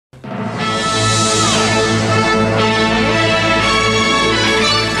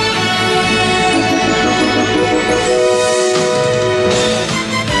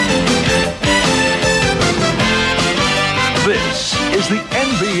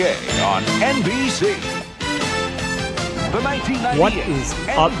NBA on NBC. The 1998 What is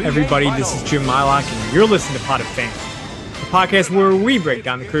up, NBA everybody? Finals. This is Jim Mylock, and you're listening to Pot of Fame, the podcast where we break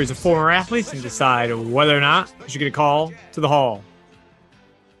down the careers of former athletes and decide whether or not you should get a call to the Hall.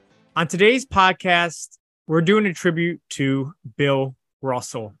 On today's podcast, we're doing a tribute to Bill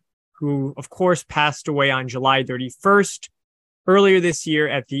Russell, who, of course, passed away on July 31st earlier this year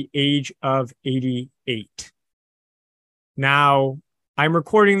at the age of 88. Now, I'm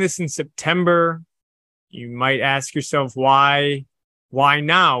recording this in September. You might ask yourself, why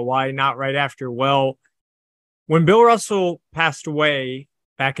now? Why not right after? Well, when Bill Russell passed away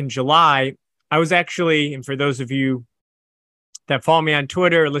back in July, I was actually, and for those of you that follow me on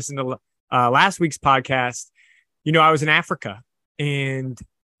Twitter or listen to last week's podcast, you know, I was in Africa. And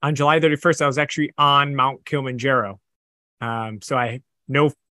on July 31st, I was actually on Mount Kilimanjaro. So I had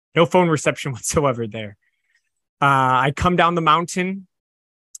no phone reception whatsoever there. I come down the mountain.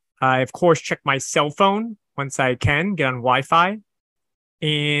 I, of course, check my cell phone once I can, get on Wi-Fi.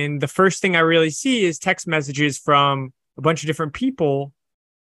 And the first thing I really see is text messages from a bunch of different people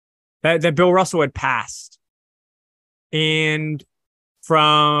that Bill Russell had passed. And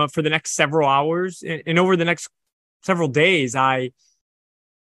for the next several hours and over the next several days, I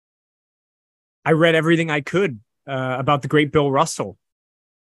read everything I could about the great Bill Russell.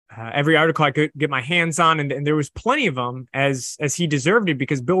 Every article I could get my hands on, and there was plenty of them as he deserved it,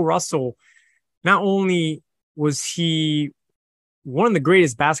 because Bill Russell, not only was he one of the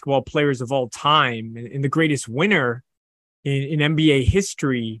greatest basketball players of all time and the greatest winner in NBA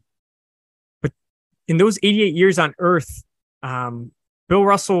history, but in those 88 years on earth, Bill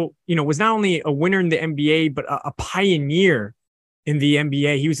Russell, you know, was not only a winner in the NBA, but a pioneer in the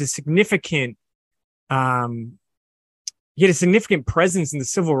NBA. He was a significant, he had a significant presence in the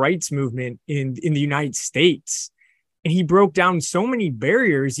civil rights movement in the United States. And he broke down so many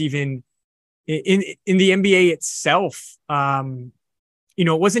barriers, even in the NBA itself. You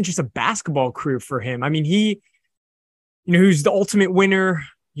know, it wasn't just a basketball career for him. I mean, he was the ultimate winner.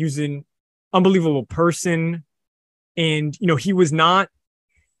 He was an unbelievable person. And, you know, he was not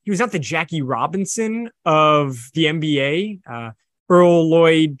the Jackie Robinson of the NBA. Earl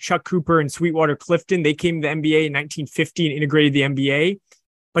Lloyd, Chuck Cooper, and Sweetwater Clifton, they came to the NBA in 1950 and integrated the NBA.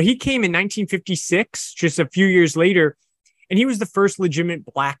 But he came in 1956, just a few years later, and he was the first legitimate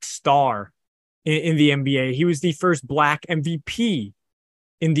black star in the NBA. He was the first black MVP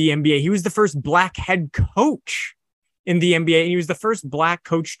in the NBA. He was the first black head coach in the NBA, and he was the first black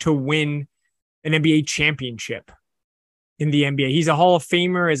coach to win an NBA championship in the NBA. He's a Hall of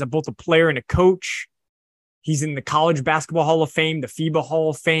Famer as both a player and a coach. He's in the College Basketball Hall of Fame, the FIBA Hall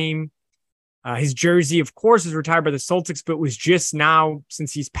of Fame. His jersey, of course, is retired by the Celtics, but was just now,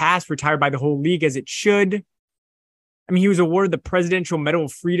 since he's passed, retired by the whole league, as it should. I mean, he was awarded the Presidential Medal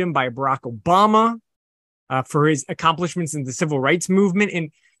of Freedom by Barack Obama for his accomplishments in the civil rights movement.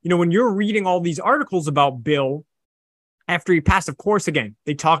 And, you know, when you're reading all these articles about Bill after he passed, of course, again,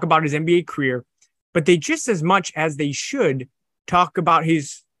 they talk about his NBA career, but they just as much as they should talk about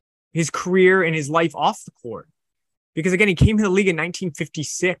his career and his life off the court. Because again, he came to the league in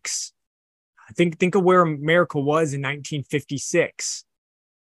 1956. Think of where America was in 1956.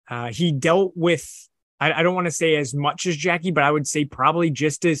 He dealt with, I don't want to say as much as Jackie, but I would say probably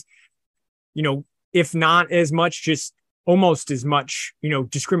just as, you know, if not as much, just almost as much, you know,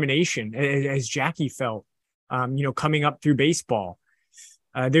 discrimination as Jackie felt, you know, coming up through baseball.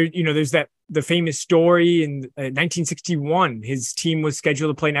 There's the famous story in 1961, his team was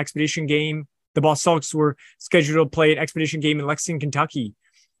scheduled to play an expedition game. The Boston Celtics were scheduled to play an expedition game in Lexington, Kentucky.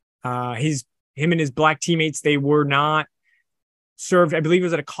 Him and his black teammates, they were not served. I believe it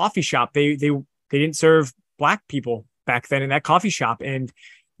was at a coffee shop. They didn't serve black people back then in that coffee shop, and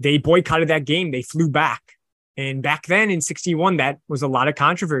they boycotted that game. They flew back. And back then in 61, that was a lot of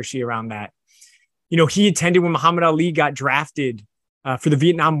controversy around that. You know, he attended when Muhammad Ali got drafted for the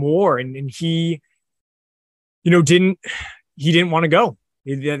Vietnam War, and he, you know, didn't want to go.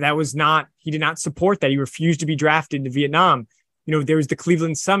 He did not support that. He refused to be drafted into Vietnam. You know, there was the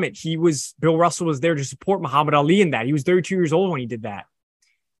Cleveland Summit. Bill Russell was there to support Muhammad Ali in that. He was 32 years old when he did that.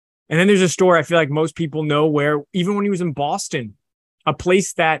 And then there's a story I feel like most people know, where even when he was in Boston, a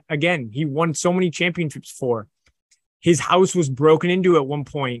place that, again, he won so many championships for, his house was broken into at one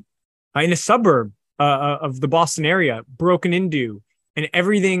point in a suburb of the Boston area, broken into, and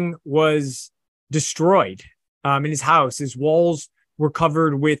everything was destroyed in his house. His walls were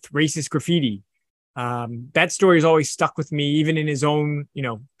covered with racist graffiti. That story has always stuck with me, even in his own, you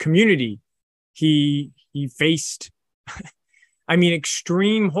know, community. He faced, I mean,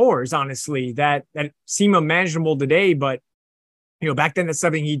 extreme horrors, honestly, that seem imaginable today. But Back then that's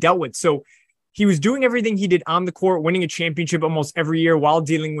something he dealt with. So he was doing everything he did on the court, winning a championship almost every year while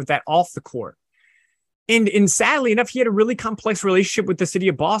dealing with that off the court. And sadly enough, he had a really complex relationship with the city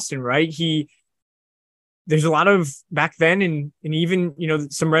of Boston, right? There's a lot of back then and even,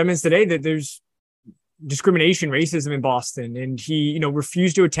 some remnants today that there's discrimination, racism in Boston. And he,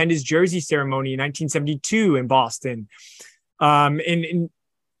 refused to attend his jersey ceremony in 1972 in Boston. And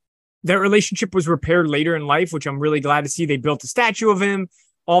that relationship was repaired later in life, which I'm really glad to see. They built a statue of him.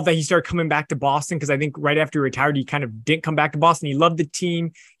 All that, he started coming back to Boston because I think right after he retired, he kind of didn't come back to Boston. He loved the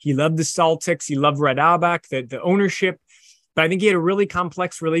team. He loved the Celtics. He loved Red Auerbach, the ownership. But I think he had a really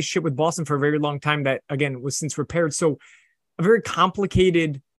complex relationship with Boston for a very long time that, again, was since repaired. So a very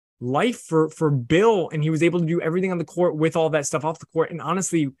complicated life for Bill, and he was able to do everything on the court with all that stuff off the court. And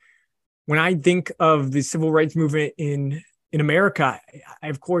honestly, when I think of the civil rights movement in America, I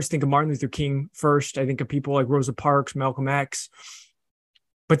of course think of Martin Luther King first. I think of people like Rosa Parks, Malcolm X.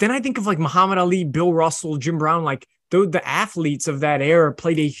 But then I think of like Muhammad Ali, Bill Russell, Jim Brown, like the athletes of that era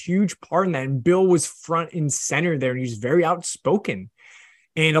played a huge part in that. And Bill was front and center there, and he was very outspoken.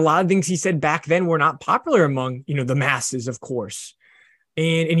 And a lot of things he said back then were not popular among, the masses, of course.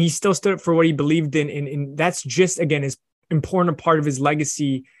 And he still stood up for what he believed in. And that's just, again, as important a part of his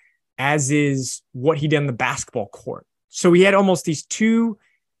legacy as is what he did on the basketball court. So he had almost these two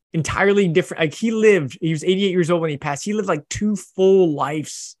entirely different, like he was 88 years old when he passed. He lived like 2 full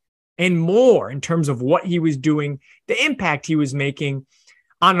lives and more in terms of what he was doing, the impact he was making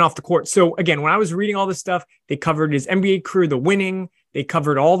on and off the court. So again, when I was reading all this stuff, they covered his NBA career, the winning, they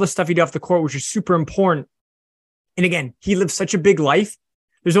covered all the stuff he did off the court, which is super important. And again, he lived such a big life.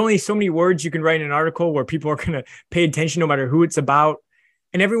 There's only so many words you can write in an article where people are going to pay attention no matter who it's about.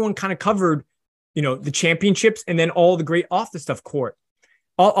 And everyone kind of covered, the championships and then all the great off the stuff court.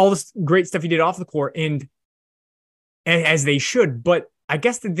 All this great stuff he did off the court, and as they should. But I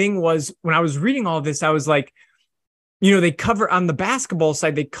guess the thing was, when I was reading all this, I was like, they cover on the basketball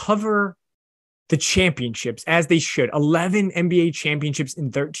side, they cover the championships as they should. 11 NBA championships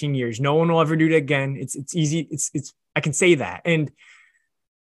in 13 years. No one will ever do it again. It's easy. I can say that.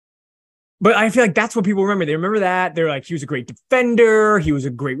 But I feel like that's what people remember. They remember that. They're like, he was a great defender. He was a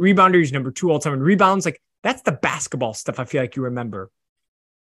great rebounder. He's number 2 all time in rebounds. Like, that's the basketball stuff I feel like you remember.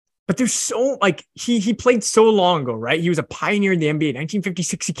 But there's so, like, he played so long ago, right? He was a pioneer in the NBA.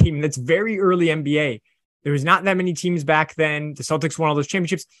 1956 he came in. That's very early NBA. There was not that many teams back then. The Celtics won all those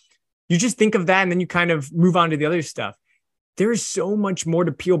championships. You just think of that and then you kind of move on to the other stuff. There is so much more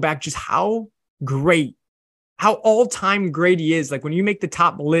to peel back, just how all-time great he is. Like, when you make the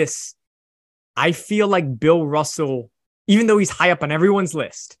top lists, I feel like Bill Russell, even though he's high up on everyone's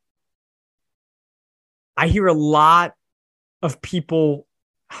list, I hear a lot of people,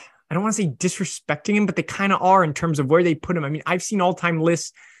 I don't want to say disrespecting him, but they kind of are in terms of where they put him. I mean, I've seen all-time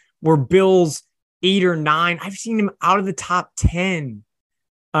lists where Bill's 8 or 9. I've seen him out of the top 10.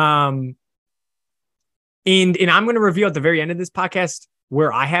 And I'm going to reveal at the very end of this podcast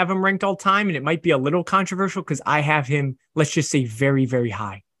where I have him ranked all time. And it might be a little controversial because I have him, let's just say, very, very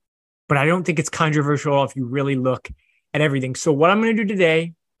high. But I don't think it's controversial if you really look at everything. So what I'm going to do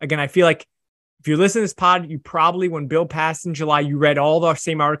today, again, I feel like if you listen to this pod, you probably, when Bill passed in July, you read all the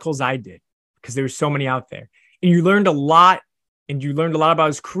same articles I did because there were so many out there. And you learned a lot, about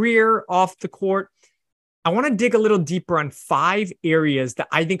his career off the court. I want to dig a little deeper on 5 areas that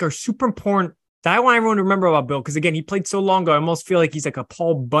I think are super important that I want everyone to remember about Bill. Because again, he played so long ago. I almost feel like he's like a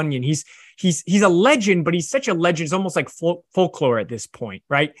Paul Bunyan. He's a legend, but he's such a legend. It's almost like folklore at this point,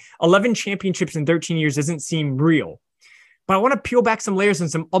 right? 11 championships in 13 years doesn't seem real. But I want to peel back some layers on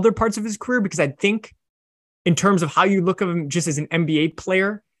some other parts of his career because I think in terms of how you look at him just as an NBA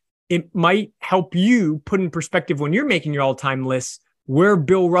player, it might help you put in perspective when you're making your all-time lists where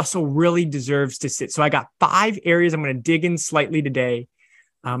Bill Russell really deserves to sit. So I got 5 areas I'm going to dig in slightly today.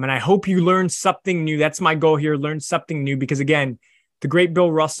 And I hope you learn something new. That's my goal here. Learn something new because, again, the great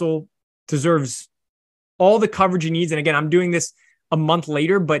Bill Russell deserves all the coverage he needs. And again, I'm doing this a month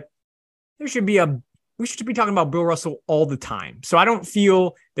later, but we should be talking about Bill Russell all the time. So I don't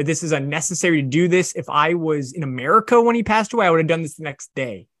feel that this is unnecessary to do this. If I was in America when he passed away, I would have done this the next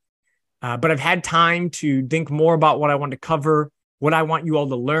day. But I've had time to think more about what I want to cover, what I want you all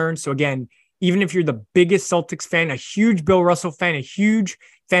to learn. So again, even if you're the biggest Celtics fan, a huge Bill Russell fan, a huge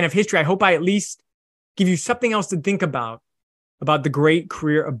fan of history, I hope I at least give you something else to think about the great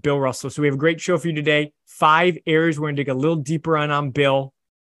career of Bill Russell. So we have a great show for you today. 5 areas we're going to dig a little deeper on Bill.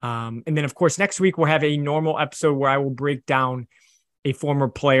 And then, of course, next week we'll have a normal episode where I will break down a former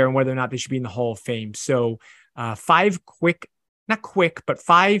player and whether or not they should be in the Hall of Fame. So 5 kind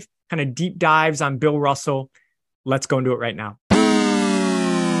of deep dives on Bill Russell. Let's go into it right now.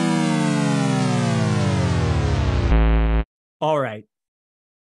 All right.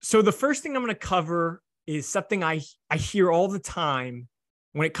 So the first thing I'm going to cover is something I hear all the time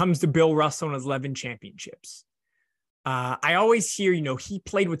when it comes to Bill Russell and his 11 championships. I always hear, he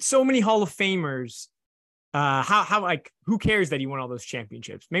played with so many Hall of Famers. Who cares that he won all those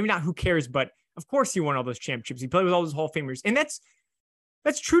championships? Maybe not who cares, but of course he won all those championships. He played with all those Hall of Famers. And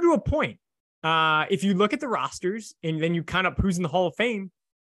that's true to a point. If you look at the rosters and then you count up who's in the Hall of Fame,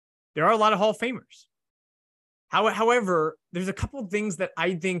 there are a lot of Hall of Famers. However, there's a couple of things that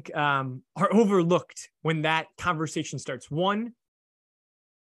I think are overlooked when that conversation starts. One,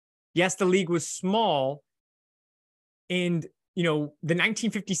 yes, the league was small. And, the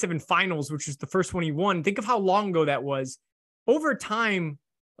 1957 finals, which was the first one he won, think of how long ago that was. Over time,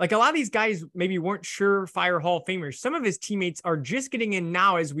 like a lot of these guys maybe weren't surefire Hall of Famers. Some of his teammates are just getting in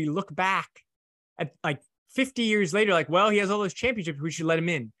now as we look back at like 50 years later, like, well, he has all those championships, we should let him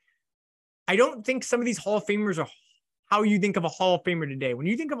in. I don't think some of these Hall of Famers are how you think of a Hall of Famer today. When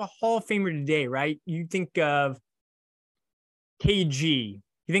you think of a Hall of Famer today, right, you think of KG,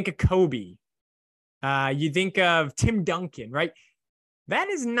 you think of Kobe, you think of Tim Duncan, right? That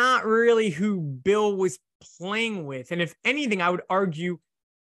is not really who Bill was playing with. And if anything, I would argue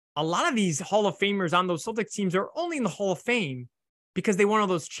a lot of these Hall of Famers on those Celtics teams are only in the Hall of Fame because they won all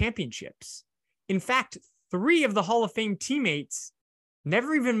those championships. In fact, 3 of the Hall of Fame teammates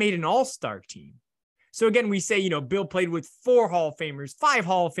never even made an all-star team. So again, we say, Bill played with 4 Hall of Famers, 5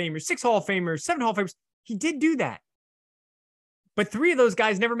 Hall of Famers, 6 Hall of Famers, 7 Hall of Famers. He did do that. But 3 of those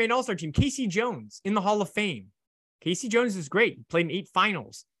guys never made an all-star team. Casey Jones in the Hall of Fame. Casey Jones is great. He played in 8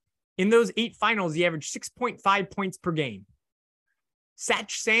 finals. In those 8 finals, he averaged 6.5 points per game.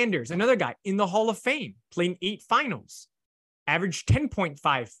 Satch Sanders, another guy in the Hall of Fame, played in 8 finals. Averaged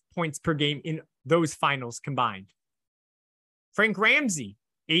 10.5 points per game in those finals combined. Frank Ramsey,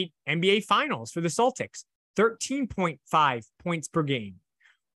 8 NBA finals for the Celtics, 13.5 points per game.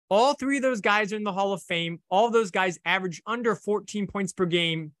 All 3 of those guys are in the Hall of Fame. All of those guys average under 14 points per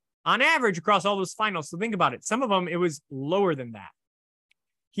game on average across all those finals. So think about it. Some of them, it was lower than that.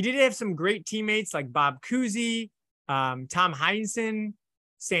 He did have some great teammates like Bob Cousy, Tom Heinsohn,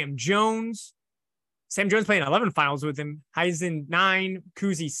 Sam Jones. Sam Jones played in 11 finals with him. Heinsohn 9,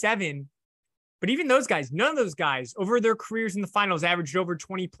 Cousy 7. But even those guys, none of those guys over their careers in the finals averaged over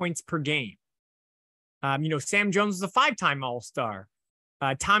 20 points per game. Sam Jones was a 5-time All-Star.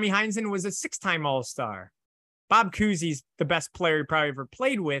 Tommy Heinsohn was a 6-time All-Star. Bob Cousy's the best player he probably ever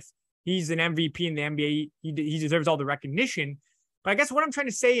played with. He's an MVP in the NBA. He deserves all the recognition. But I guess what I'm trying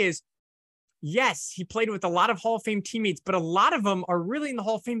to say is, yes, he played with a lot of Hall of Fame teammates, but a lot of them are really in the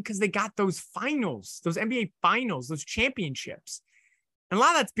Hall of Fame because they got those finals, those NBA finals, those championships. And a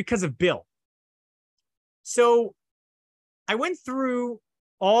lot of that's because of Bill. So I went through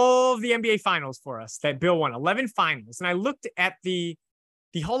all of the NBA finals for us that Bill won, 11 finals. And I looked at the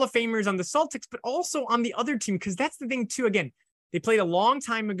Hall of Famers on the Celtics, but also on the other team, because that's the thing too. Again, they played a long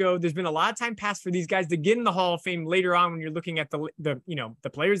time ago. There's been a lot of time passed for these guys to get in the Hall of Fame later on when you're looking at the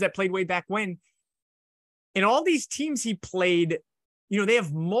players that played way back when. And all these teams he played, they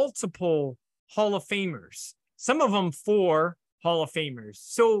have multiple Hall of Famers, some of them 4 Hall of Famers.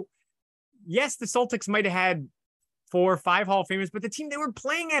 So yes, the Celtics might have had 4 or 5 Hall of Famers, but the team they were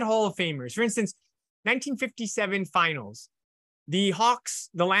playing at Hall of Famers. For instance, 1957 finals, the Hawks,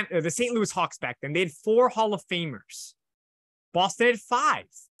 the St. Louis Hawks back then, they had 4 Hall of Famers. Boston had 5.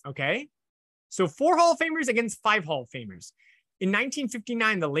 Okay. So 4 Hall of Famers against 5 Hall of Famers. In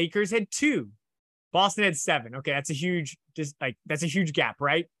 1959, the Lakers had 2. Boston had 7. Okay. That's a huge gap,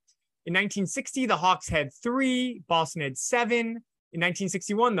 right? In 1960, the Hawks had 3. Boston had 7. In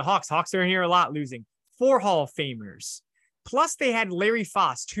 1961, the Hawks are in here a lot, losing 4 Hall of Famers. Plus they had Larry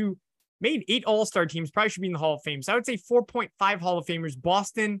Fost, who made 8 All-Star teams, probably should be in the Hall of Fame. So I would say 4.5 Hall of Famers.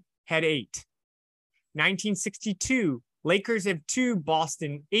 Boston had 8. 1962, Lakers have 2,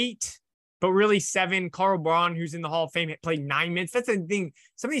 Boston 8, but really 7. Carl Braun, who's in the Hall of Fame, played 9 minutes. That's the thing.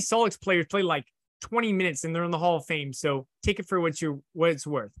 Some of these Celtics players play like 20 minutes and they're in the Hall of Fame. So take it for what it's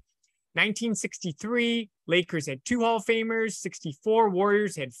worth. 1963, Lakers had 2 Hall of Famers. 64,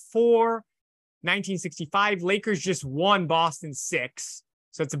 Warriors had 4. 1965, Lakers just won, Boston 6.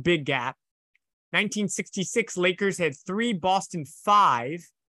 So it's a big gap. 1966, Lakers had 3, Boston 5.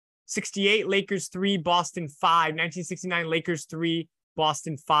 68, Lakers 3, Boston 5. 1969, Lakers 3,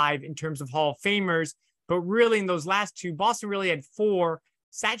 Boston 5 in terms of Hall of Famers. But really in those last 2, Boston really had 4.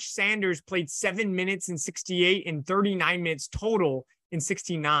 Satch Sanders played 7 minutes in 68 and 39 minutes total in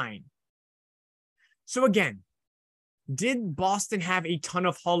 69. So again, did Boston have a ton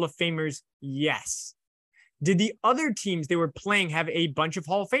of Hall of Famers? Yes. Did the other teams they were playing have a bunch of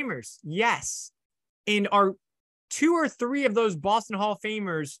Hall of Famers? Yes. And are 2 or 3 of those Boston Hall of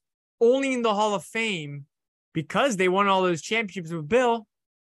Famers only in the Hall of Fame because they won all those championships with Bill?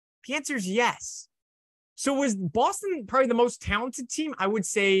 The answer is yes. So was Boston probably the most talented team? I would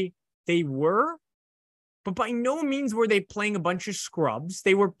say they were, but by no means were they playing a bunch of scrubs.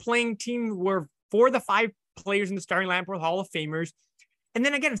 They were playing teams where 4 of the 5 players in the starting lineup were Hall of Famers. And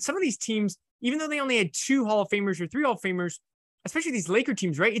then again, some of these teams, even though they only had 2 Hall of Famers or 3 Hall of Famers, especially these Laker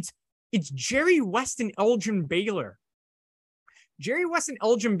teams, right? It's Jerry West and Elgin Baylor. Jerry West and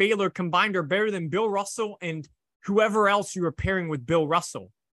Elgin Baylor combined are better than Bill Russell and whoever else you were pairing with Bill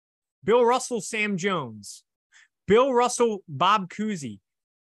Russell. Bill Russell, Sam Jones. Bill Russell, Bob Cousy.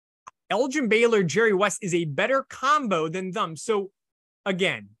 Elgin Baylor, Jerry West is a better combo than them. So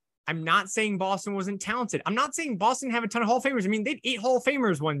again, I'm not saying Boston wasn't talented. I'm not saying Boston didn't have a ton of Hall of Famers. I mean, they had 8 Hall of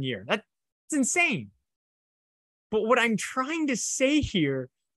Famers one year. That's insane. But what I'm trying to say here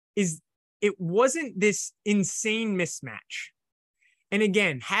is it wasn't this insane mismatch. And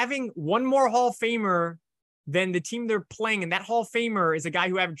again, having one more Hall of Famer than the team they're playing, and that Hall of Famer is a guy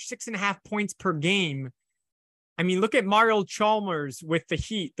who averaged 6.5 points per game. I mean, look at Mario Chalmers with the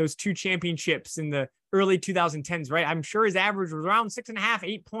Heat, those 2 championships in the early 2010s, right? I'm sure his average was around 6.5,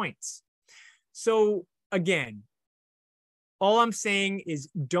 8 points. So again, all I'm saying is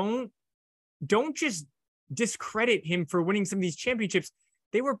don't just discredit him for winning some of these championships.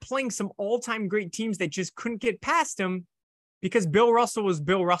 They were playing some all-time great teams that just couldn't get past him because Bill Russell was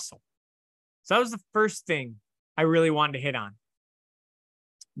Bill Russell. So that was the first thing I really wanted to hit on.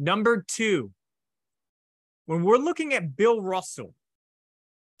 Number 2, when we're looking at Bill Russell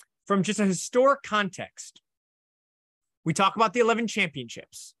from just a historic context, we talk about the 11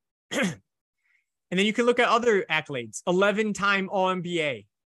 championships. And then you can look at other accolades: 11-time All-NBA,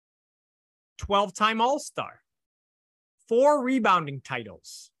 12-time All-Star, 4 rebounding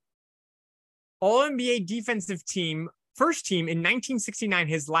titles, All-NBA defensive team, first team in 1969,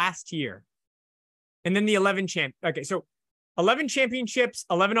 his last year. And then the 11 Okay, so 11 championships,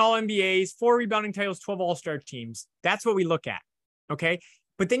 11 All-NBAs, 4 rebounding titles, 12 All-Star teams. That's what we look at, okay?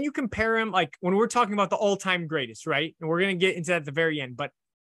 But then you compare him, like when we're talking about the all-time greatest, right? And we're going to get into that at the very end. But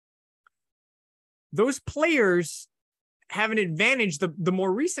those players have an advantage. The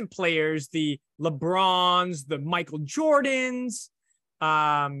more recent players, the LeBrons, the Michael Jordans,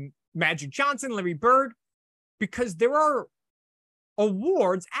 Magic Johnson, Larry Bird, because there are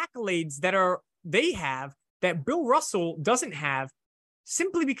awards, accolades they have that Bill Russell doesn't have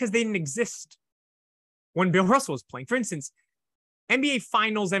simply because they didn't exist when Bill Russell was playing. For instance, NBA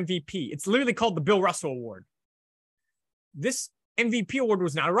Finals MVP. It's literally called the Bill Russell Award. This MVP award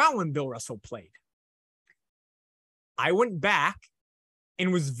was not around when Bill Russell played. I went back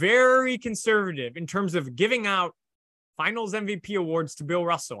and was very conservative in terms of giving out Finals MVP awards to Bill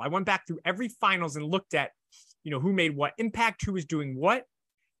Russell. I went back through every finals and looked at, who made what impact, who was doing what.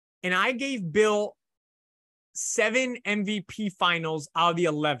 And I gave Bill 7 MVP finals out of the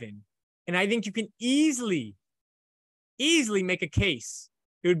 11. And I think you can easily make a case.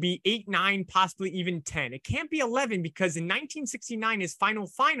 It would be 8, 9, possibly even 10. It can't be 11 because in 1969, his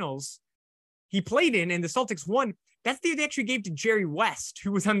finals he played in and the Celtics won. That's the year they actually gave to Jerry West,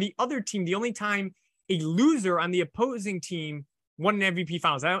 who was on the other team, the only time a loser on the opposing team won an MVP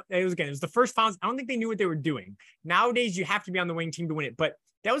finals. It was the first finals. I don't think they knew what they were doing. Nowadays, you have to be on the winning team to win it. But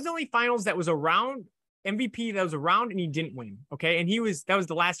that was the only finals that was around, MVP that was around, and he didn't win. Okay. And that was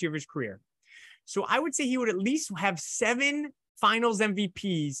the last year of his career. So I would say he would at least have 7 finals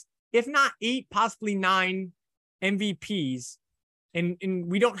MVPs, if not 8, possibly 9 MVPs. And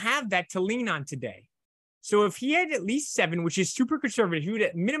we don't have that to lean on today. So if he had at least 7, which is super conservative, he would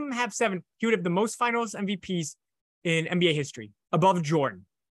at minimum have 7. He would have the most finals MVPs in NBA history, above Jordan.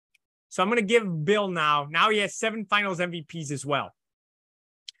 So I'm going to give Bill now he has 7 finals MVPs as well.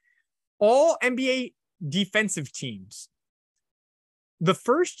 All NBA defensive teams. The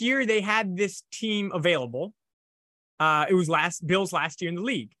first year they had this team available, it was Bill's last year in the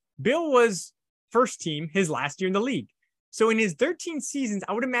league. Bill was first team his last year in the league. So in his 13 seasons,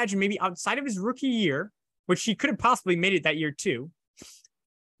 I would imagine maybe outside of his rookie year, which he could have possibly made it that year too,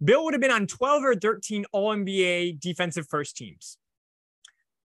 Bill would have been on 12 or 13 All-NBA defensive first teams.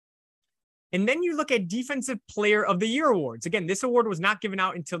 And then you look at Defensive Player of the Year awards. Again, this award was not given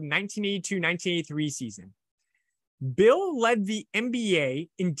out until 1982-1983 season. Bill led the NBA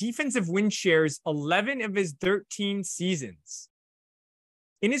in defensive win shares 11 of his 13 seasons.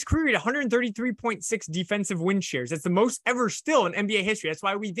 In his career, he had 133.6 defensive win shares. That's the most ever still in NBA history. That's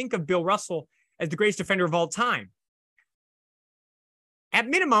why we think of Bill Russell as the greatest defender of all time. At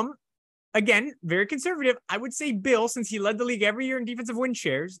minimum, again, very conservative, I would say Bill, since he led the league every year in defensive win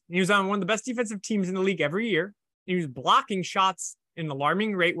shares, and he was on one of the best defensive teams in the league every year, He was blocking shots at an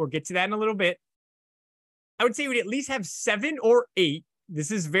alarming rate. We'll get to that in a little bit. I would say he would at least have 7 or 8.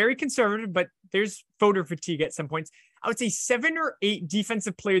 This is very conservative, but there's voter fatigue at some points. I would say 7 or 8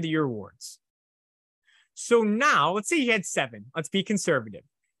 Defensive Player of the Year awards. So now, let's say he had 7. Let's be conservative.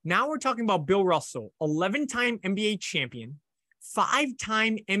 Now we're talking about Bill Russell, 11-time NBA champion,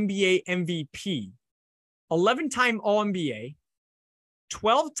 5-time NBA MVP, 11-time All-NBA,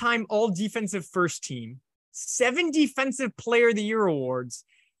 12-time All-Defensive First Team, 7 Defensive Player of the Year awards,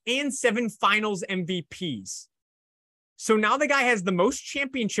 and 7 Finals MVPs. So now the guy has the most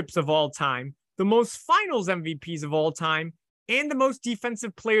championships of all time, the most Finals MVPs of all time, and the most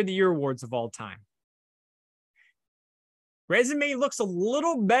Defensive Player of the Year awards of all time. Resume looks a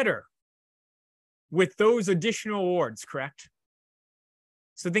little better with those additional awards, correct?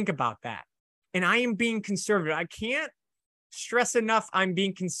 So think about that. And I am being conservative. I can't stress enough I'm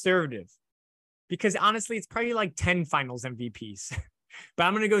being conservative because honestly, it's probably like 10 Finals MVPs. But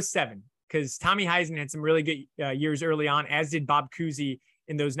I'm going to go 7 because Tommy Heisen had some really good years early on, as did Bob Cousy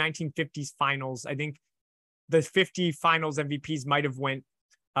in those 1950s finals. I think the 50 Finals MVPs might have went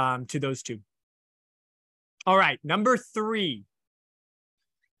to those 2. All right, number 3.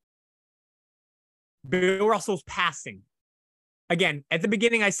 Bill Russell's passing. Again, at the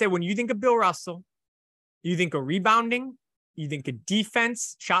beginning, I said when you think of Bill Russell, you think of rebounding, you think of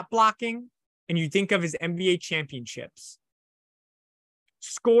defense, shot blocking, and you think of his NBA championships.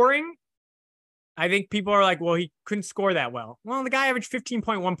 Scoring, I think people are like, well, he couldn't score that well. Well, the guy averaged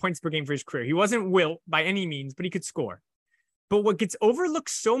 15.1 points per game for his career. He wasn't Wilt by any means, but he could score. But what gets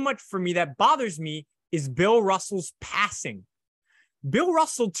overlooked so much for me that bothers me is Bill Russell's passing. Bill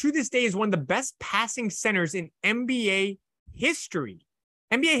Russell, to this day, is one of the best passing centers in NBA history.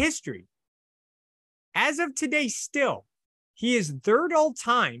 NBA history. As of today, still, he is 3rd all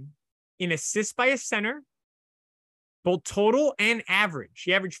time in assists by a center, both total and average.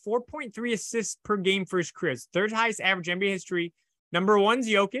 He averaged 4.3 assists per game for his career. It's 3rd highest average NBA history. Number 1's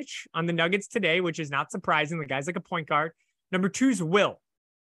Jokic on the Nuggets today, which is not surprising. The guy's like a point guard. Number 2's Wilt,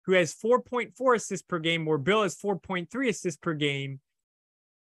 who has 4.4 assists per game, where Bill has 4.3 assists per game.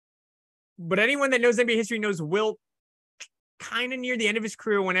 But anyone that knows NBA history knows Wilt kind of near the end of his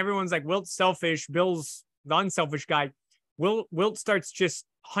career when everyone's like, Wilt's selfish, Bill's the unselfish guy. Wilt starts just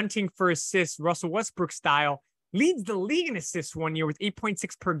hunting for assists, Russell Westbrook style, leads the league in assists one year with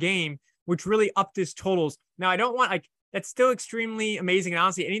 8.6 per game, which really upped his totals. Now, I don't want, that's still extremely amazing. And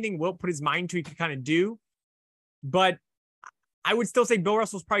honestly, anything Wilt put his mind to, he could kind of do. But I would still say Bill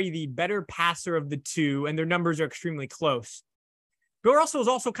Russell's probably the better passer of the 2, and their numbers are extremely close. Bill Russell is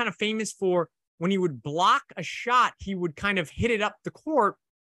also kind of famous for when he would block a shot, he would kind of hit it up the court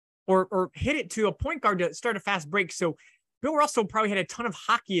or hit it to a point guard to start a fast break. So Bill Russell probably had a ton of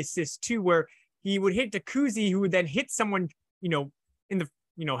hockey assists too, where he would hit to Cousy, who would then hit someone, in the,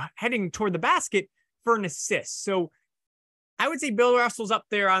 heading toward the basket for an assist. So I would say Bill Russell's up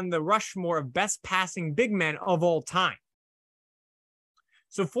there on the Rushmore of best passing big men of all time.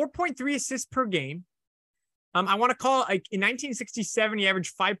 So 4.3 assists per game. I want to call in 1967, he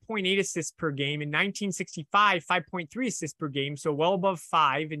averaged 5.8 assists per game. In 1965, 5.3 assists per game. So well above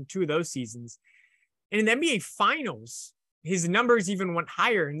 5 in 2 of those seasons. And in the NBA Finals, his numbers even went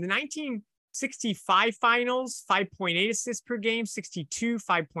higher. In the 1965 Finals, 5.8 assists per game. 62,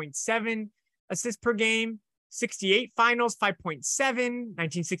 5.7 assists per game. 68 Finals, 5.7.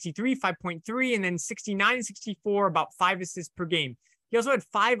 1963, 5.3. And then 69 and 64, about 5 assists per game. He also had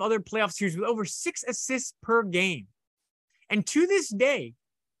 5 other playoff series with over 6 assists per game. And to this day,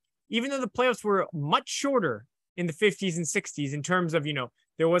 even though the playoffs were much shorter in the 50s and 60s in terms of,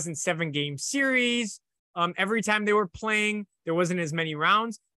 there wasn't 7-game series. Every time they were playing, there wasn't as many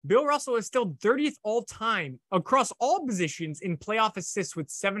rounds. Bill Russell is still 30th all time across all positions in playoff assists with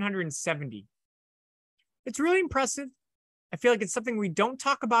 770. It's really impressive. I feel like it's something we don't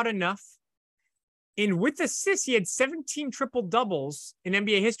talk about enough. And with assists, he had 17 triple-doubles in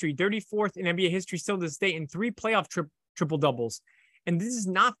NBA history, 34th in NBA history still to this day, and 3 playoff triple-doubles. And this does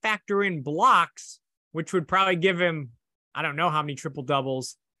not factor in blocks, which would probably give him, I don't know how many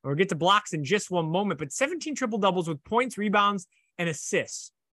triple-doubles, or get to blocks in just one moment, but 17 triple-doubles with points, rebounds, and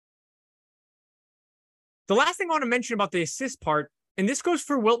assists. The last thing I want to mention about the assist part, and this goes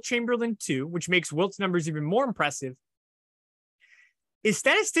for Wilt Chamberlain too, which makes Wilt's numbers even more impressive, is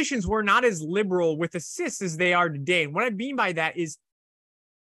statisticians were not as liberal with assists as they are today. And what I mean by that is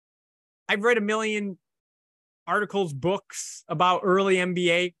I've read a million articles, books about early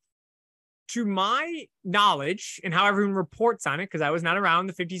NBA. To my knowledge, and how everyone reports on it, because I was not around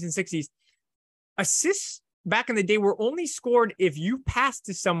in the 50s and 60s, assists back in the day were only scored if you passed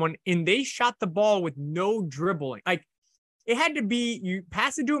to someone and they shot the ball with no dribbling. Like it had to be you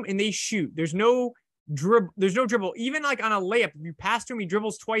pass it to them and they shoot. There's no dribble. Even like on a layup, if you pass to him, he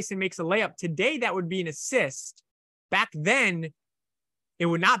dribbles twice and makes a layup. Today, that would be an assist. Back then, it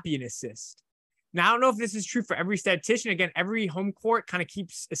would not be an assist. Now, I don't know if this is true for every statistician. Again, every home court kind of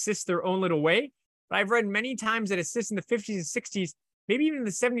keeps assists their own little way. But I've read many times that assists in the 50s and 60s, maybe even in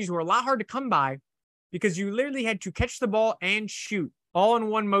the 70s, were a lot hard to come by because you literally had to catch the ball and shoot all in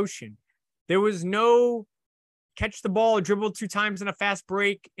one motion. There was no catch the ball, dribble 2 times in a fast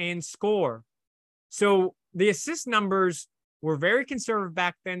break, and score. So the assist numbers were very conservative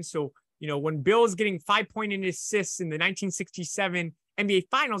back then. So, when Bill was getting 5-point assists in the 1967 NBA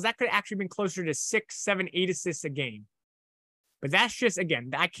Finals, that could have actually been closer to 6, 7, 8 assists a game. But that's just,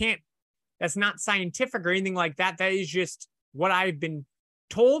 again, that's not scientific or anything like that. That is just what I've been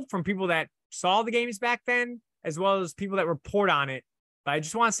told from people that saw the games back then, as well as people that report on it. But I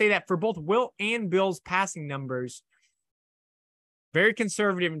just want to say that for both Wilt and Bill's passing numbers, very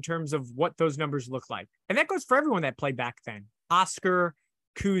conservative in terms of what those numbers look like. And that goes for everyone that played back then. Oscar,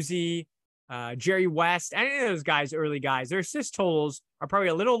 Cousy, Jerry West, any of those guys, early guys, their assist totals are probably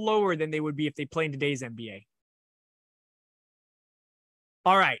a little lower than they would be if they play in today's NBA.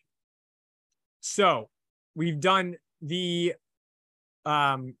 All right. So we've done the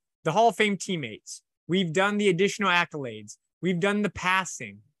Hall of Fame teammates. We've done the additional accolades. We've done the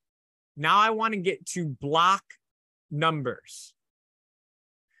passing. Now I want to get to block numbers.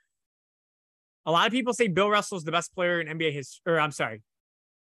 A lot of people say Bill Russell is the best player in NBA history.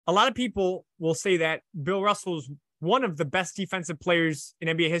 A lot of people will say that Bill Russell is one of the best defensive players in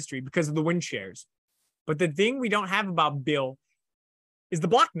NBA history because of the win shares. But the thing we don't have about Bill is the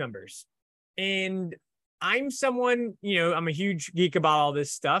block numbers. And I'm someone, I'm a huge geek about all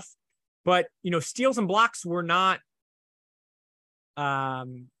this stuff, but, steals and blocks were not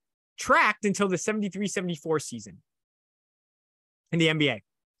tracked until the 73-74 season in the NBA.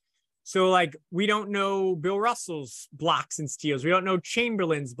 So, we don't know Bill Russell's blocks and steals. We don't know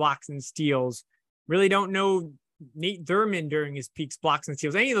Chamberlain's blocks and steals. Really don't know Nate Thurman during his peaks, blocks and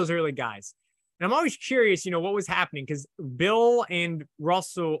steals, any of those early guys. And I'm always curious, what was happening, because Bill and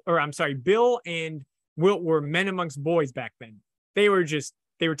Wilt were men amongst boys back then. They were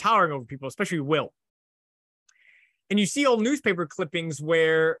towering over people, especially Wilt. And you see old newspaper clippings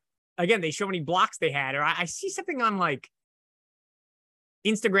where, again, they show how many blocks they had. Or I see something on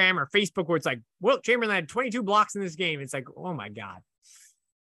Instagram or Facebook where it's Wilt Chamberlain had 22 blocks in this game. It's oh my God.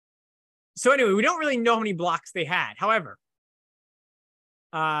 So anyway, we don't really know how many blocks they had. However,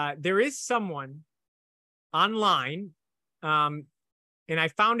 there is someone online, and I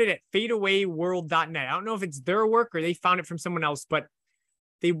found it at fadeawayworld.net. I don't know if it's their work or they found it from someone else, but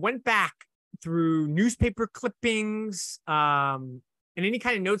they went back through newspaper clippings and any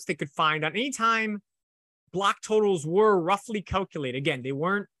kind of notes they could find on any time block totals were roughly calculated. Again,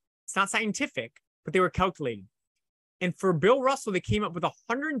 it's not scientific, but they were calculated. And for Bill Russell, they came up with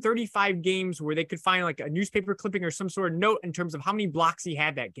 135 games where they could find a newspaper clipping or some sort of note in terms of how many blocks he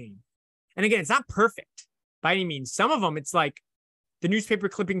had that game. And again, it's not perfect by any means. Some of them, it's the newspaper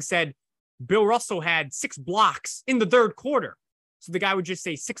clipping said Bill Russell had 6 blocks in the third quarter. So the guy would just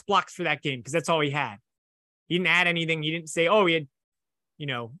say 6 blocks for that game because that's all he had. He didn't add anything. He didn't say, he had,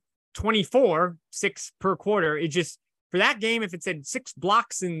 24, 6 per quarter. It just, for that game, if it said 6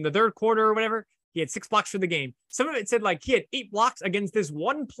 blocks in the third quarter or whatever, he had 6 blocks for the game. Some of it said he had 8 blocks against this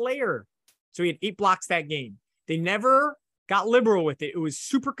one player. So he had 8 blocks that game. They never got liberal with it. It was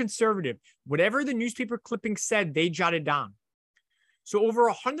super conservative. Whatever the newspaper clipping said, they jotted down. So over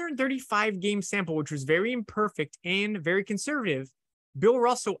 135 game sample, which was very imperfect and very conservative, Bill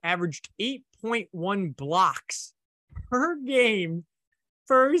Russell averaged 8.1 blocks per game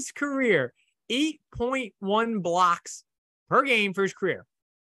for his career. 8.1 blocks per game for his career.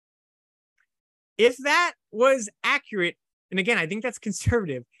 If that was accurate, and again, I think that's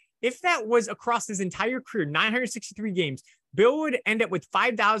conservative, if that was across his entire career, 963 games, Bill would end up with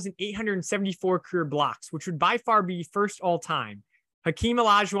 5,874 career blocks, which would by far be first all time. Hakeem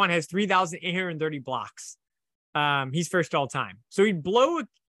Olajuwon has 3,830 blocks. He's first all time. So he'd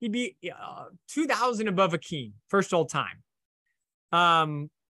be 2,000 above Hakeem, first all time.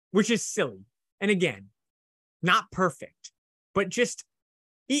 Which is silly. And again, not perfect, but just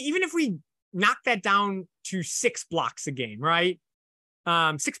even if we knock that down to 6 blocks a game, right?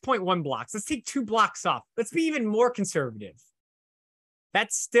 6.1 blocks. Let's take 2 blocks off. Let's be even more conservative.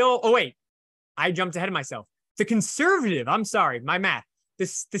 That's still, I jumped ahead of myself. The conservative, I'm sorry, my math. The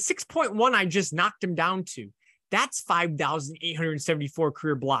 6.1 I just knocked him down to. That's 5,874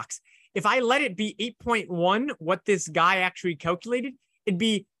 career blocks. If I let it be 8.1, what this guy actually calculated, it'd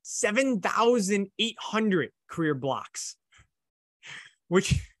be 7,800 career blocks,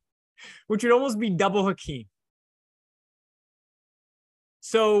 which would almost be double Hakeem.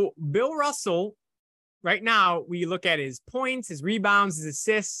 So Bill Russell, right now, we look at his points, his rebounds, his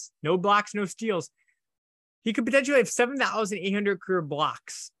assists, no blocks, no steals. He could potentially have 7,800 career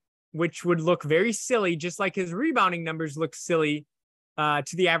blocks, which would look very silly, just like his rebounding numbers look silly to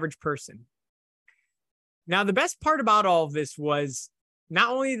the average person. Now, the best part about all of this was not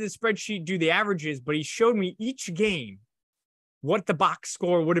only did the spreadsheet do the averages, but he showed me each game what the box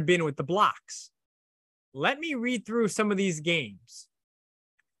score would have been with the blocks. Let me read through some of these games.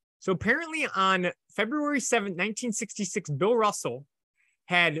 So apparently on February 7th, 1966, Bill Russell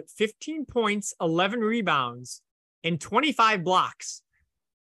had 15 points, 11 rebounds, and 25 blocks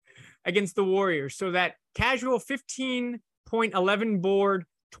against the Warriors. So that casual 15 point, 11 board,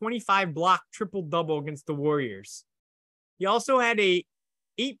 25 block triple-double against the Warriors. He also had a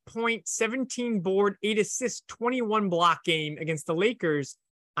 8 point, 17 board, 8 assists, 21 block game against the Lakers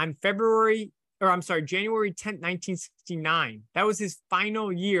on January 10th, 1969. That was his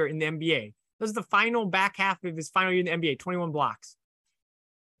final year in the NBA. That was the final back half of his final year in the NBA, 21 blocks.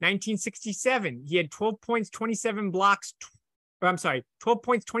 1967, he had 12 points, 27 blocks, 12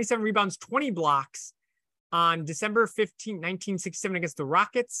 points, 27 rebounds, 20 blocks on December 15, 1967 against the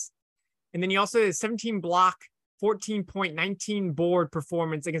Rockets. And then he also had a 17 block, 14 point, 19 board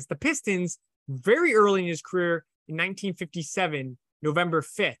performance against the Pistons very early in his career in 1957, November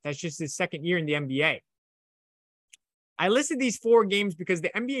 5th. That's just his second year in the NBA. I listed these 4 games because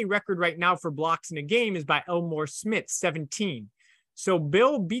the NBA record right now for blocks in a game is by Elmore Smith, 17. So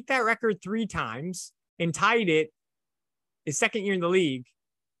Bill beat that record 3 times and tied it his second year in the league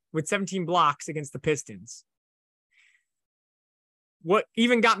with 17 blocks against the Pistons. What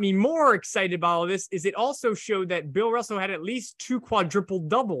even got me more excited about all this is it also showed that Bill Russell had at least 2 quadruple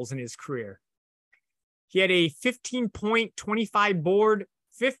doubles in his career. He had a 15 point, 25 board,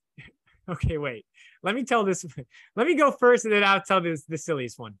 Okay, wait. Let me tell this. Let me go first and then I'll tell the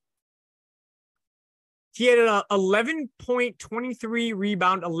silliest one. He had an 11 point, 23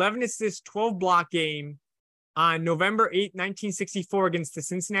 rebound, 11 assists, 12 block game on November 8th, 1964 against the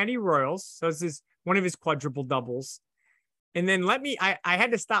Cincinnati Royals. So this is one of his quadruple doubles. And then I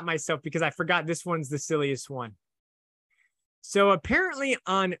had to stop myself because I forgot this one's the silliest one. So apparently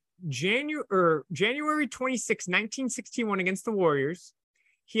on January 26, 1961 against the Warriors,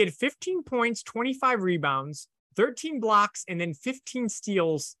 he had 15 points, 25 rebounds, 13 blocks, and then 15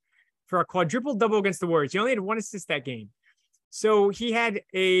 steals for a quadruple double against the Warriors. He only had 1 assist that game. So he had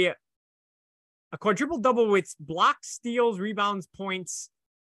a quadruple double with blocks, steals, rebounds, points.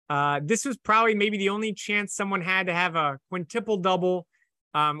 This was probably maybe the only chance someone had to have a quintuple double.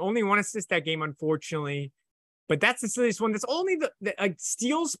 Only 1 assist that game, unfortunately. But that's the silliest one. That's only the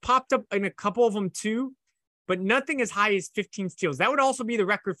steals popped up in a couple of them too, but nothing as high as 15 steals. That would also be the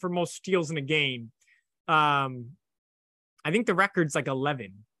record for most steals in a game. I think the record's like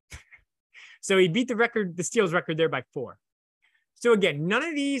 11. So he beat the steals record there by 4. So again, none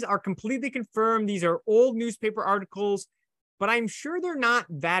of these are completely confirmed. These are old newspaper articles, but I'm sure they're not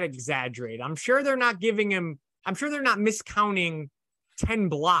that exaggerated. I'm sure they're not miscounting 10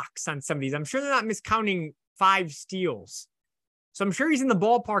 blocks on some of these. I'm sure they're not miscounting 5 steals. So I'm sure he's in the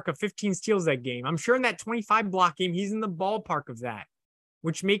ballpark of 15 steals that game. I'm sure in that 25 block game, he's in the ballpark of that,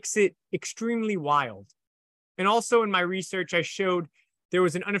 which makes it extremely wild. And also in my research, I showed there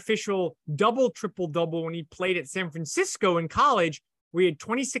was an unofficial triple-double when he played at San Francisco in college, where he had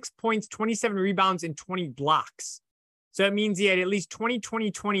 26 points, 27 rebounds, and 20 blocks. So that means he had at least 20, 20,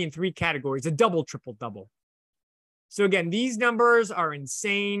 20 in 3 categories, a triple-double. So again, these numbers are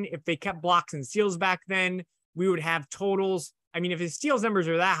insane. If they kept blocks and steals back then, we would have totals. I mean, if his steals numbers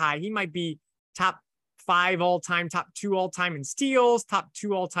are that high, he might be top 5 all-time, top 2 all-time in steals, top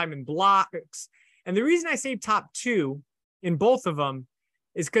 2 all-time in blocks. And the reason I say top 2 in both of them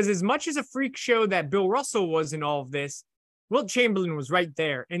is because as much as a freak show that Bill Russell was in all of this, Wilt Chamberlain was right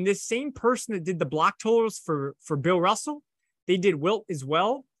there. And this same person that did the block totals for Bill Russell, they did Wilt as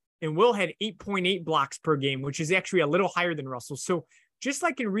well. And Will had 8.8 blocks per game, which is actually a little higher than Russell. So just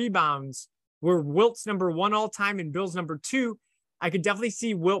like in rebounds, where Wilt's number 1 all-time and Bill's number 2, I could definitely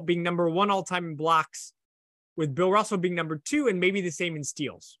see Wilt being number 1 all-time in blocks, with Bill Russell being number 2 and maybe the same in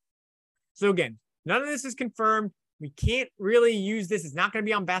steals. So again, none of this is confirmed. We can't really use this. It's not going to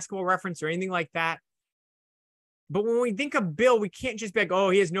be on Basketball Reference or anything like that. But when we think of Bill, we can't just be like, oh,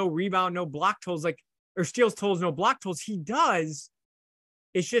 he has no rebound, no block totals, or steals totals, no block totals. He does.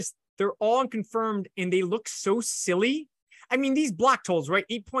 It's just they're all unconfirmed and they look so silly. I mean, these block totals, right?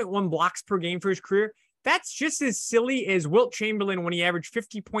 8.1 blocks per game for his career. That's just as silly as Wilt Chamberlain when he averaged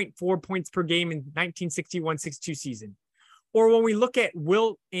 50.4 points per game in 1961-62 season. Or when we look at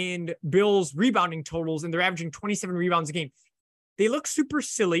Wilt and Bill's rebounding totals and they're averaging 27 rebounds a game, they look super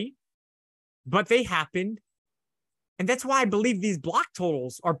silly, but they happened. And that's why I believe these block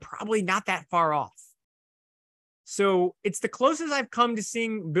totals are probably not that far off. So it's the closest I've come to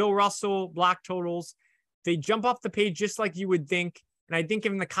seeing Bill Russell block totals. They jump off the page just like you would think. And I think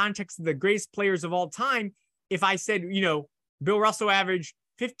in the context of the greatest players of all time, if I said, Bill Russell averaged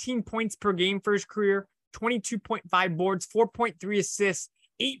 15 points per game for his career, 22.5 boards, 4.3 assists,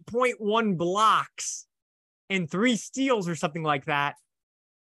 8.1 blocks, and 3 steals or something like that.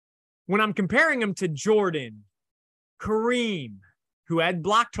 When I'm comparing him to Jordan, Kareem, who had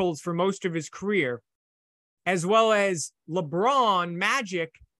block totals for most of his career, as well as LeBron,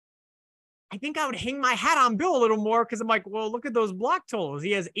 Magic, I think I would hang my hat on Bill a little more because I'm like, well, look at those block totals.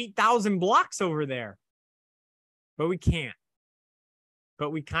 He has 8,000 blocks over there. But we can't. But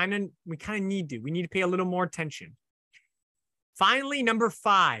we kind of need to. We need to pay a little more attention. Finally, number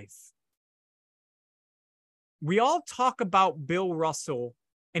 5. We all talk about Bill Russell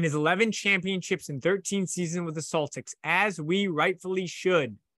and his 11 championships and 13 seasons with the Celtics, as we rightfully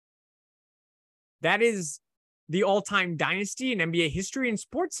should. That is the all-time dynasty in NBA history and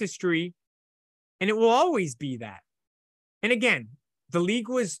sports history, and it will always be that. And again, the league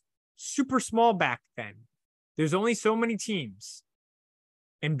was super small back then. There's only so many teams.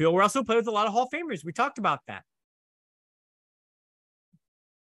 And Bill Russell played with a lot of Hall of Famers. We talked about that.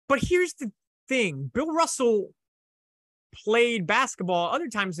 But here's the thing. Bill Russell played basketball other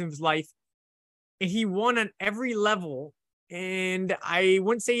times in his life, and he won on every level. And I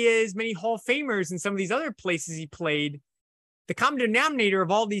wouldn't say he has many Hall of Famers in some of these other places he played. The common denominator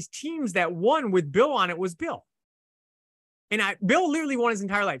of all these teams that won with Bill on it was Bill. And Bill literally won his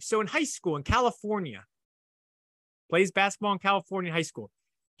entire life. So in high school in California, plays basketball in California in high school,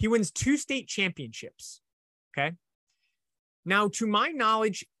 he wins 2 state championships. Okay. Now, to my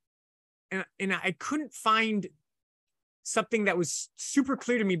knowledge, and I couldn't find something that was super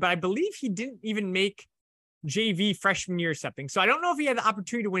clear to me, but I believe he didn't even make JV freshman year or something. So I don't know if he had the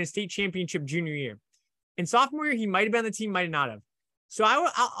opportunity to win a state championship junior year. In sophomore year, he might have been on the team, might have not have. So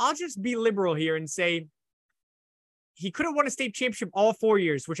I'll just be liberal here and say he could have won a state championship all 4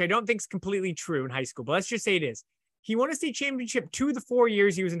 years, which I don't think is completely true in high school, but let's just say it is. He won a state championship 2 of the 4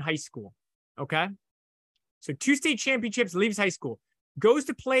 years he was in high school. Okay. So 2 state championships, leaves high school, goes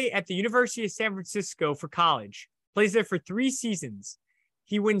to play at the University of San Francisco for college, plays there for 3 seasons.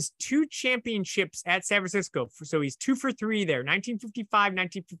 He wins 2 championships at San Francisco. So he's 2 for 3 there, 1955,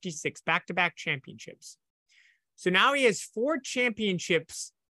 1956, back-to-back championships. So now he has 4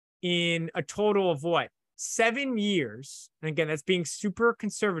 championships in a total of 7 years. And again, that's being super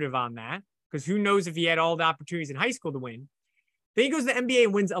conservative on that, because who knows if he had all the opportunities in high school to win. Then he goes to the NBA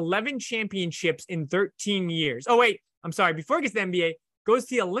and wins 11 championships in 13 years. Oh, wait, I'm sorry. Before he gets to the NBA, goes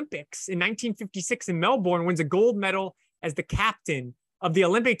to the Olympics in 1956 in Melbourne, wins a gold medal as the captain of the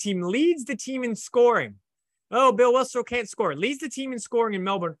Olympic team, leads the team in scoring. Oh, Bill Russell can't score. Leads the team in scoring in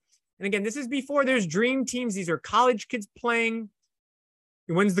Melbourne. And again, this is before there's dream teams. These are college kids playing.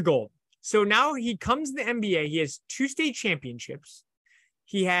 He wins the gold. So now he comes to the NBA. He has 2 state championships.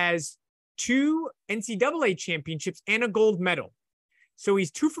 He has 2 NCAA championships and a gold medal. So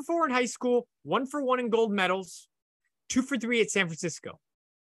he's 2 for 4 in high school, 1 for 1 in gold medals, 2 for 3 at San Francisco.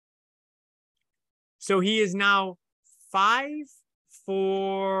 So he is now 5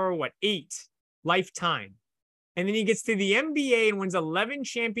 for 8 lifetime. And then he gets to the NBA and wins 11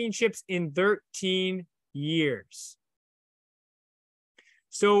 championships in 13 years.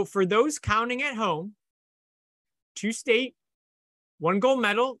 So for those counting at home, 2 state, 1 gold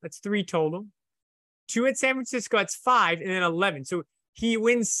medal, that's 3 total. 2 at San Francisco, that's 5, and then 11. So he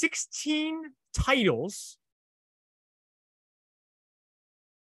wins 16 titles.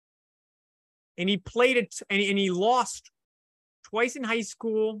 And he played it, and he lost twice in high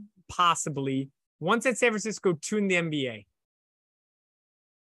school, possibly. Once at San Francisco, 2 in the NBA.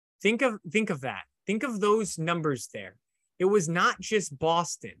 Think of that. Think of those numbers there. It was not just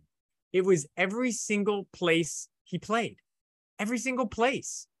Boston. It was every single place he played. Every single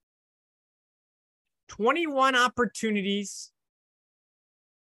place. 21 opportunities,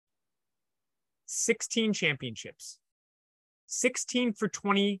 16 championships. 16 for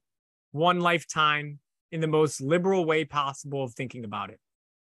 21 lifetime in the most liberal way possible of thinking about it.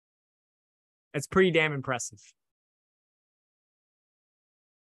 That's pretty damn impressive.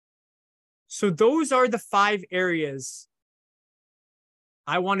 So those are the 5 areas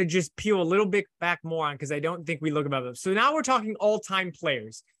I want to just peel a little bit back more on because I don't think we look about them. So now we're talking all-time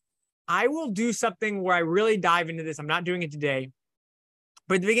players. I will do something where I really dive into this. I'm not doing it today.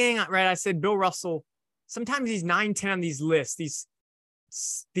 But at the beginning, right, I said Bill Russell. Sometimes he's 9, 10 on these lists.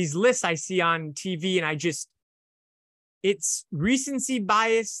 These lists I see on TV, and it's recency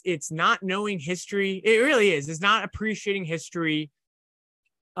bias. It's not knowing history. It really is. It's not appreciating history.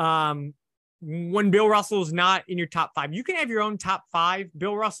 When Bill Russell is not in your top 5, you can have your own top 5.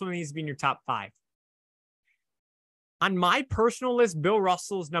 Bill Russell needs to be in your top 5. On my personal list, Bill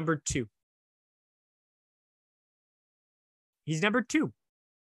Russell is number 2. He's number 2.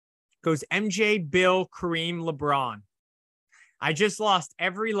 Goes MJ, Bill, Kareem, LeBron. I just lost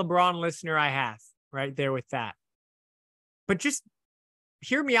every LeBron listener I have right there with that. But just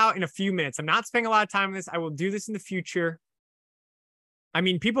hear me out in a few minutes. I'm not spending a lot of time on this. I will do this in the future. I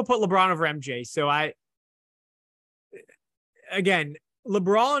mean, people put LeBron over MJ. So again,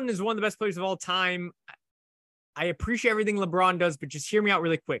 LeBron is one of the best players of all time. I appreciate everything LeBron does, but just hear me out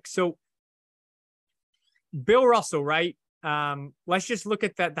really quick. So Bill Russell, right? Let's just look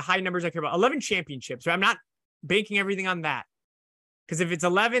at the high numbers I care about. 11 championships. So I'm not banking everything on that. Because if it's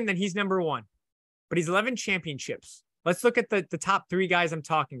 11, then he's number 1. But he's 11 championships. Let's look at the top 3 guys I'm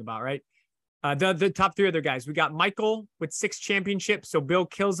talking about, right? The top 3 other guys. We got Michael with 6 championships. So Bill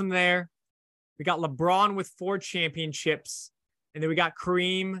kills him there. We got LeBron with 4 championships. And then we got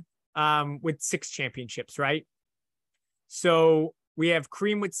Kareem with 6 championships, right? So we have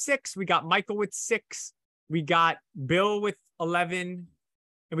Kareem with 6. We got Michael with 6. We got Bill with 11.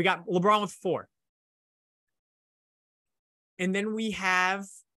 And we got LeBron with 4. And then we have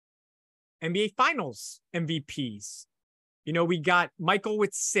NBA Finals MVPs. You know, we got Michael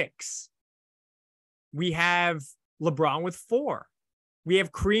with 6. We have LeBron with 4. We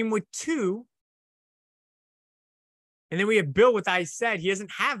have Kareem with 2. And then we have Bill with, I said, he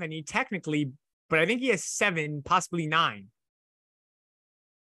doesn't have any technically, but I think he has 7, possibly 9.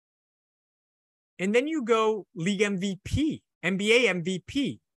 And then you go league MVP, NBA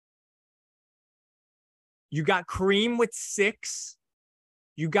MVP. You got Kareem with 6.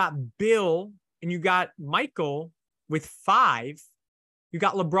 You got Bill and you got Michael with 5. You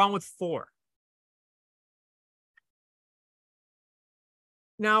got LeBron with 4.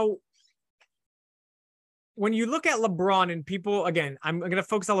 Now, when you look at LeBron and people, again, I'm going to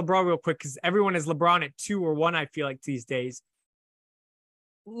focus on LeBron real quick because everyone has LeBron at 2 or 1, I feel like these days.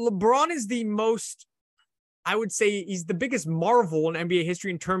 LeBron is the most, I would say he's the biggest marvel in NBA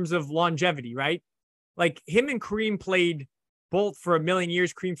history in terms of longevity, right? Like him and Kareem played both for a million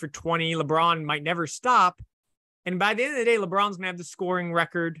years, Kareem for 20. LeBron might never stop. And by the end of the day, LeBron's going to have the scoring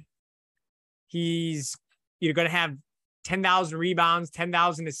record. He's going to have 10,000 rebounds,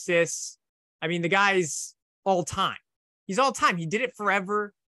 10,000 assists. I mean, the guy's all time. He's all time. He did it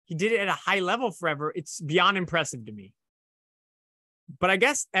forever. He did it at a high level forever. It's beyond impressive to me. But I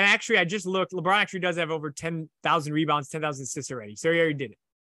guess, and actually, I just looked, LeBron actually does have over 10,000 rebounds, 10,000 assists already. So he already did it.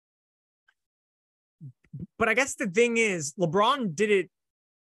 But I guess the thing is, LeBron did it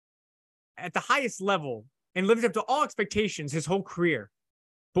at the highest level and lived up to all expectations his whole career.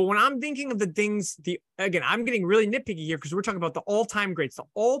 But when I'm thinking of the things, again, I'm getting really nitpicky here because we're talking about the all-time greats, the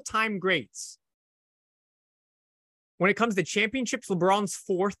all-time greats. When it comes to championships, LeBron's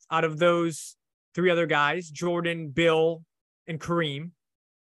 4th out of those 3 other guys, Jordan, Bill, and Kareem.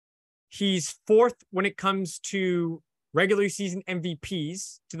 He's 4th when it comes to regular season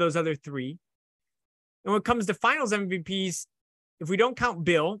MVPs to those other 3. And when it comes to finals MVPs, if we don't count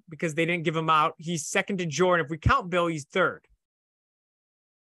Bill, because they didn't give him out, he's 2nd to Jordan. If we count Bill, he's 3rd.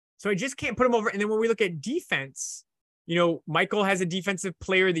 So I just can't put him over. And then when we look at defense, you know, Michael has a Defensive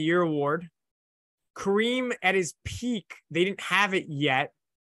Player of the Year award. Kareem at his peak, they didn't have it yet.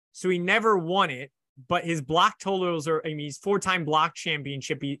 So he never won it. But his block totals are, I mean, he's 4-time block champion.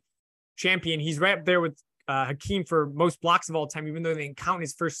 He's right up there with Hakeem for most blocks of all time, even though they didn't count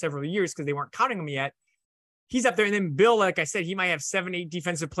his first several years because they weren't counting him yet. He's up there. And then Bill, like I said, he might have 7, 8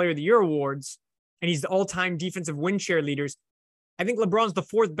 Defensive Player of the Year awards. And he's the all-time defensive win share leaders. I think LeBron's the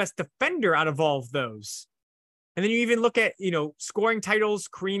 4th best defender out of all of those. And then you even look at, you know, scoring titles.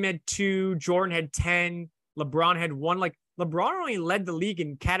 Kareem had 2, Jordan had 10, LeBron had 1. Like LeBron only led the league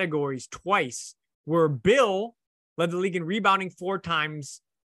in categories twice, where Bill led the league in rebounding 4 times,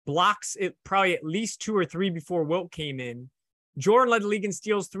 blocks it probably at least 2 or 3 before Wilt came in. Jordan led the league in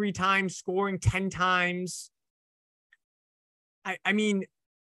steals 3 times, scoring 10 times. I mean,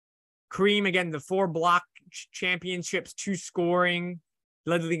 Kareem, again, the 4 block championships, 2 scoring,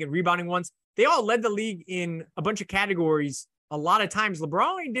 led the league in rebounding once. They all led the league in a bunch of categories. A lot of times, LeBron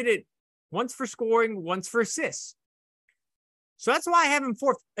only did it once for scoring, once for assists. So that's why I have him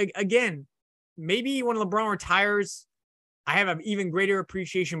fourth. Again, maybe when LeBron retires, I have an even greater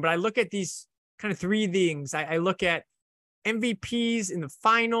appreciation. But I look at these kind of three things. I look at MVPs in the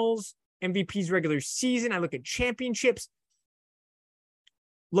finals, MVPs regular season. I look at championships.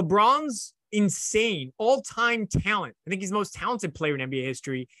 LeBron's insane all-time talent. I think he's the most talented player in NBA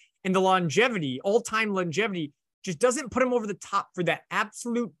history. And the longevity, all-time longevity, just doesn't put him over the top for that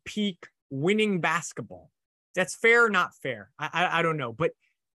absolute peak winning basketball. That's fair or not fair? I don't know. But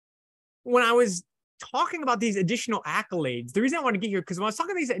when I was talking about these additional accolades, the reason I want to get here, because when I was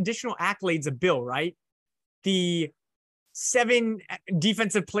talking about these additional accolades of Bill, right? The 7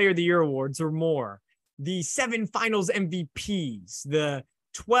 Defensive Player of the Year awards or more, the 7 Finals MVPs, the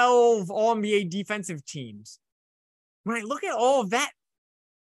 12 All-NBA defensive teams. When I look at all of that,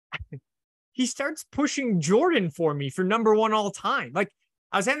 he starts pushing Jordan for me for number 1 all time. Like,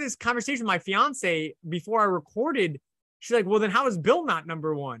 I was having this conversation with my fiance before I recorded. She's like, well, then how is Bill not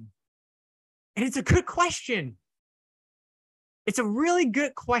number 1? And it's a good question. It's a really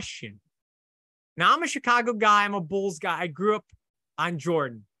good question. Now, I'm a Chicago guy. I'm a Bulls guy. I grew up on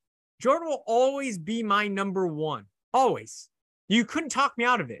Jordan. Jordan will always be my number 1. Always. You couldn't talk me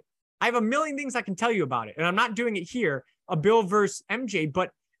out of it. I have a million things I can tell you about it. And I'm not doing it here, a Bill versus MJ.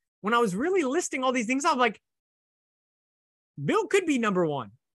 But when I was really listing all these things, I was like, Bill could be number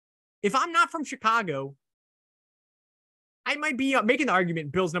 1. If I'm not from Chicago, I might be making the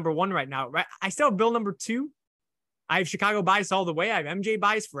argument Bill's number 1 right now, right? I still have Bill number 2. I have Chicago bias all the way. I have MJ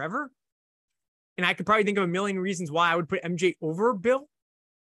bias forever. And I could probably think of a million reasons why I would put MJ over Bill.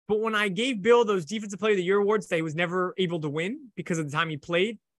 But when I gave Bill those Defensive Player of the Year awards that he was never able to win because of the time he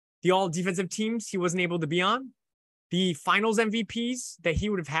played, the all defensive teams he wasn't able to be on, the finals MVPs that he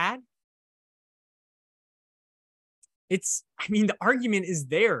would have had, the argument is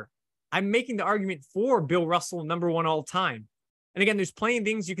there. I'm making the argument for Bill Russell, number 1 all time. And again, there's plenty of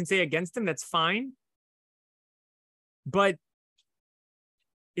things you can say against him. That's fine. But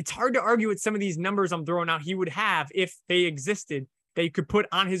it's hard to argue with some of these numbers I'm throwing out he would have if they existed that you could put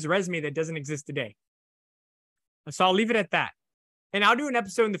on his resume that doesn't exist today. So I'll leave it at that. And I'll do an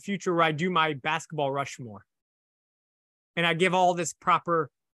episode in the future where I do my basketball Rushmore. And I give all this proper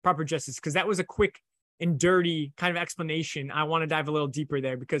justice, because that was a quick and dirty kind of explanation. I want to dive a little deeper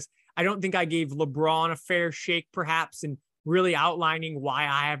there because I don't think I gave LeBron a fair shake, perhaps, and really outlining why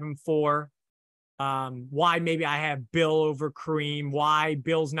I have him 4, why maybe I have Bill over Kareem, why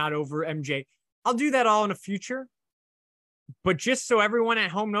Bill's not over MJ. I'll do that all in the future. But just so everyone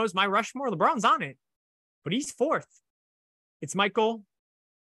at home knows, my Rushmore, LeBron's on it, but he's 4th. It's Michael,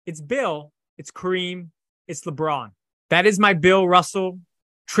 it's Bill, it's Kareem, it's LeBron. That is my Bill Russell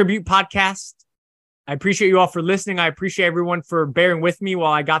tribute podcast. I appreciate you all for listening. I appreciate everyone for bearing with me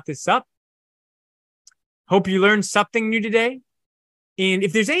while I got this up. Hope you learned something new today. And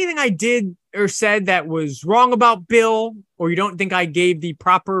if there's anything I did or said that was wrong about Bill, or you don't think I gave the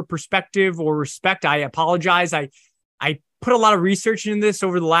proper perspective or respect, I apologize. I put a lot of research into this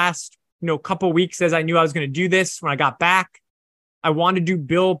over the last, couple of weeks as I knew I was going to do this. When I got back, I wanted to do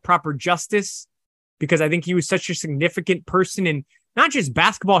Bill proper justice because I think he was such a significant person in not just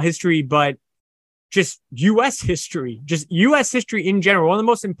basketball history, but just U.S. history, in general. One of the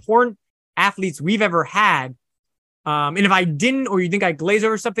most important athletes we've ever had. And if I didn't, or you think I glaze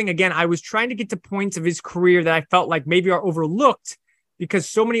over something, again, I was trying to get to points of his career that I felt like maybe are overlooked because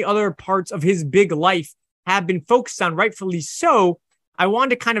so many other parts of his big life have been focused on, rightfully so. I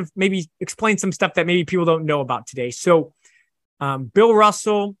wanted to kind of maybe explain some stuff that maybe people don't know about today. So Bill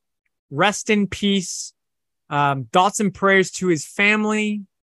Russell, rest in peace. Thoughts and prayers to his family.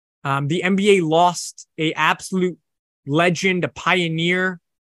 The NBA lost a absolute legend, a pioneer.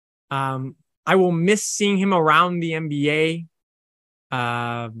 I will miss seeing him around the NBA.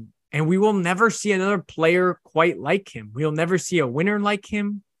 And we will never see another player quite like him. We'll never see a winner like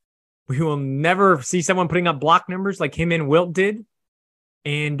him. We will never see someone putting up block numbers like him and Wilt did.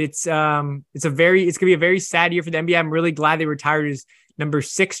 And it's going to be a very sad year for the NBA. I'm really glad they retired as number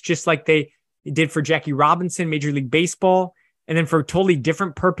 6, just like they did for Jackie Robinson, Major League Baseball. And then for totally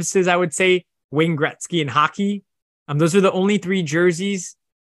different purposes, I would say Wayne Gretzky in hockey. Those are the only 3 jerseys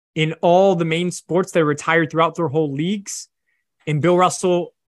in all the main sports that are retired throughout their whole leagues. And Bill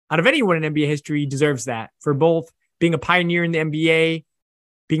Russell, out of anyone in NBA history, deserves that for both being a pioneer in the NBA,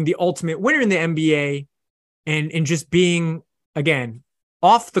 being the ultimate winner in the NBA, and just being, again,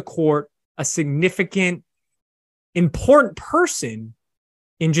 off the court, a significant, important person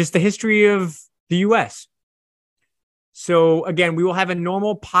in just the history of the U.S. So again, we will have a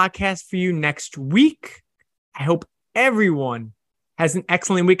normal podcast for you next week. I hope everyone has an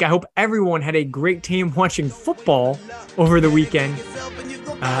excellent week. I hope everyone had a great time watching football over the weekend.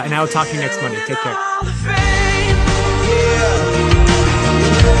 And I will talk to you next Monday. Take care.